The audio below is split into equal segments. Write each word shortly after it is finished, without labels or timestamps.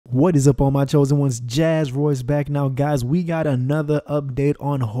What is up, all my chosen ones? Jazz Royce back now, guys. We got another update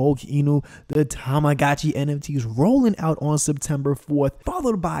on Hulk Inu. The Tamagotchi NFTs rolling out on September 4th,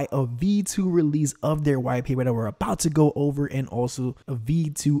 followed by a V2 release of their white paper that we're about to go over, and also a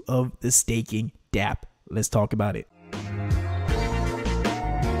V2 of the staking DApp. Let's talk about it.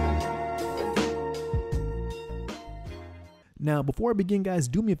 Now, before I begin, guys,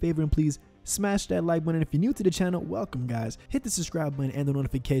 do me a favor and please smash that like button. If you're new to the channel, welcome, guys. Hit the subscribe button and the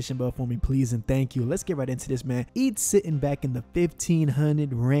notification bell for me, please, and thank you. Let's get right into this, man. ETH sitting back in the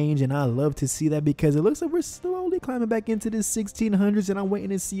 1500 range, and I love to see that because it looks like we're slowly climbing back into the 1600s, and I'm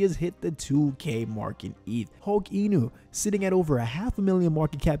waiting to see us hit the 2K mark in ETH. Hulk Inu sitting at over a $500,000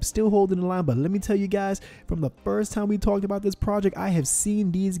 market cap, still holding the line, but let me tell you guys, from the first time we talked about this project, I have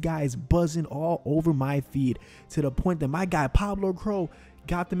seen these guys buzzing all over my feed to the point that my guy Pablo Crow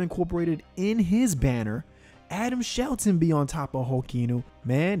got them incorporated in his banner. Adam Shelton be on top of Hulk Inu.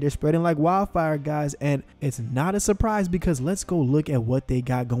 Man, they're spreading like wildfire, guys, and it's not a surprise because let's go look at what they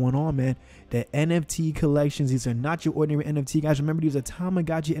got going on, man. The NFT collections, these are not your ordinary NFT, guys. Remember, these are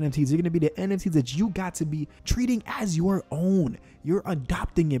Tamagotchi NFTs. They're going to be the NFTs that you got to be treating as your own. You're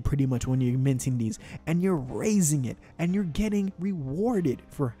adopting it pretty much when you're minting these, and you're raising it, and you're getting rewarded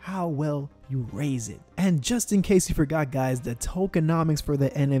for how well you raise it. And just in case you forgot, guys, the tokenomics for the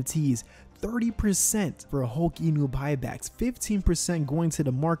NFTs, 30% for Hulk Inu buybacks, 15% going to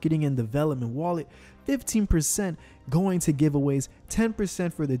the marketing and development wallet, 15% going to giveaways,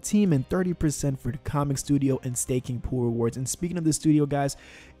 10% for the team, and 30% for the comic studio and staking pool rewards. And speaking of the studio, guys,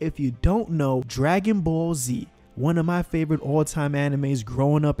 if you don't know, Dragon Ball Z, one of my favorite all-time animes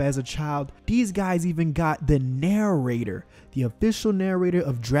growing up as a child, these guys even got the narrator, the official narrator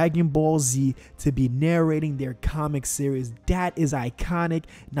of Dragon Ball Z, to be narrating their comic series. That is iconic.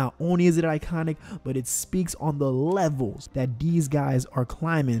 Not only is it iconic, but it speaks on the levels that these guys are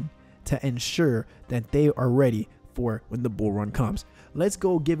climbing to ensure that they are ready for when the bull run comes. Let's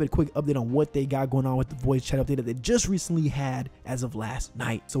go give it a quick update on what they got going on with the voice chat update that they just recently had as of last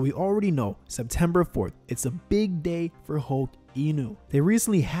night. So we already know September 4th, it's a big day for Hulk Inu. They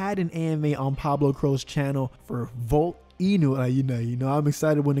recently had an AMA on Pablo Crow's channel for Volt Inu. You know, I'm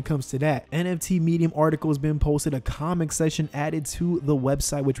excited when it comes to that. NFT Medium article has been posted, a comic section added to the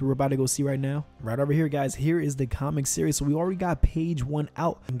website, which we're about to go see right now. Right over here, guys, here is the comic series. So we already got page 1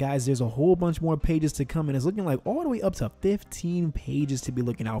 out. And guys, there's a whole bunch more pages to come, and it's looking like all the way up to 15 pages to be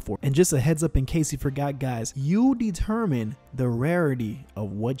looking out for. And just a heads up in case you forgot, guys, you determine the rarity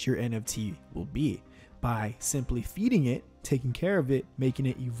of what your NFT will be by simply feeding it, taking care of it, making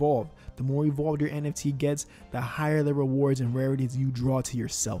it evolve. The more evolved your NFT gets, the higher the rewards and rarities you draw to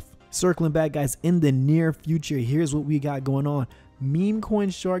yourself. Circling back, guys, in the near future, here's what we got going on. Meme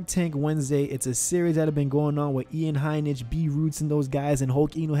Coin Shark Tank Wednesday. It's a series that have been going on with Ian Heinich, B Roots, and those guys, and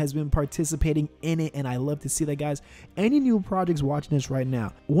Hulk Inu has been participating in it, and I love to see that, guys. Any new projects watching this right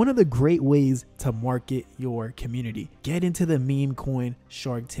now, one of the great ways to market your community, get into the Meme Coin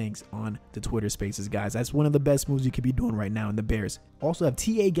Shark Tanks on the Twitter Spaces, guys. That's one of the best moves you could be doing right now in the bears. Also have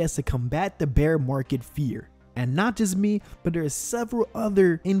TA guests to combat the bear market fear. And not just me, but there are several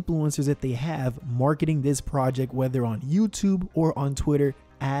other influencers that they have marketing this project, whether on YouTube or on Twitter,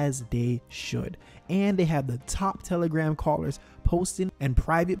 as they should. And they have the top Telegram callers posting and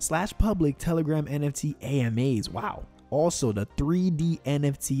private/public Telegram NFT AMAs. Wow. Also, the 3D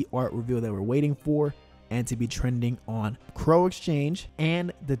NFT art reveal that we're waiting for and to be trending on Crow Exchange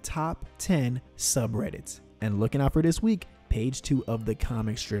and the top 10 subreddits. And looking out for this week, page 2 of the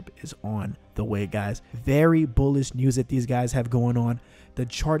comic strip is on the way, guys. Very bullish news that these guys have going on. The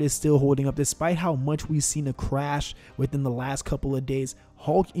chart is still holding up despite how much we've seen a crash within the last couple of days.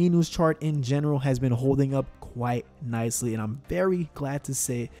 Hulk Inu's chart in general has been holding up quite nicely, and I'm very glad to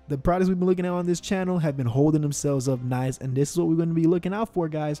say the products we've been looking at on this channel have been holding themselves up nice, and this is what we're going to be looking out for,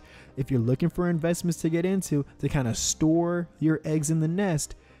 guys. If you're looking for investments to get into, to kind of store your eggs in the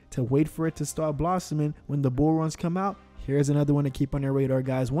nest, to wait for it to start blossoming when the bull runs come out, here's another one to keep on your radar,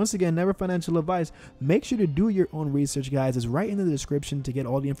 guys. Once again, never financial advice. Make sure to do your own research, guys. It's right in the description to get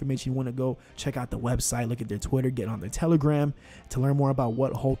all the information you want to go. Check out the website, look at their Twitter, get on their Telegram to learn more about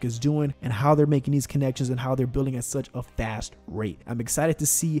what Hulk is doing and how they're making these connections and how they're building at such a fast rate. I'm excited to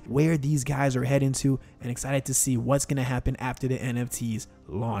see where these guys are heading to and excited to see what's going to happen after the NFTs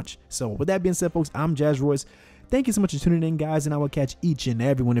launch. So with that being said, folks, I'm Jazz Royce. Thank you so much for tuning in, guys, and I will catch each and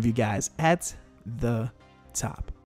every one of you guys at the top.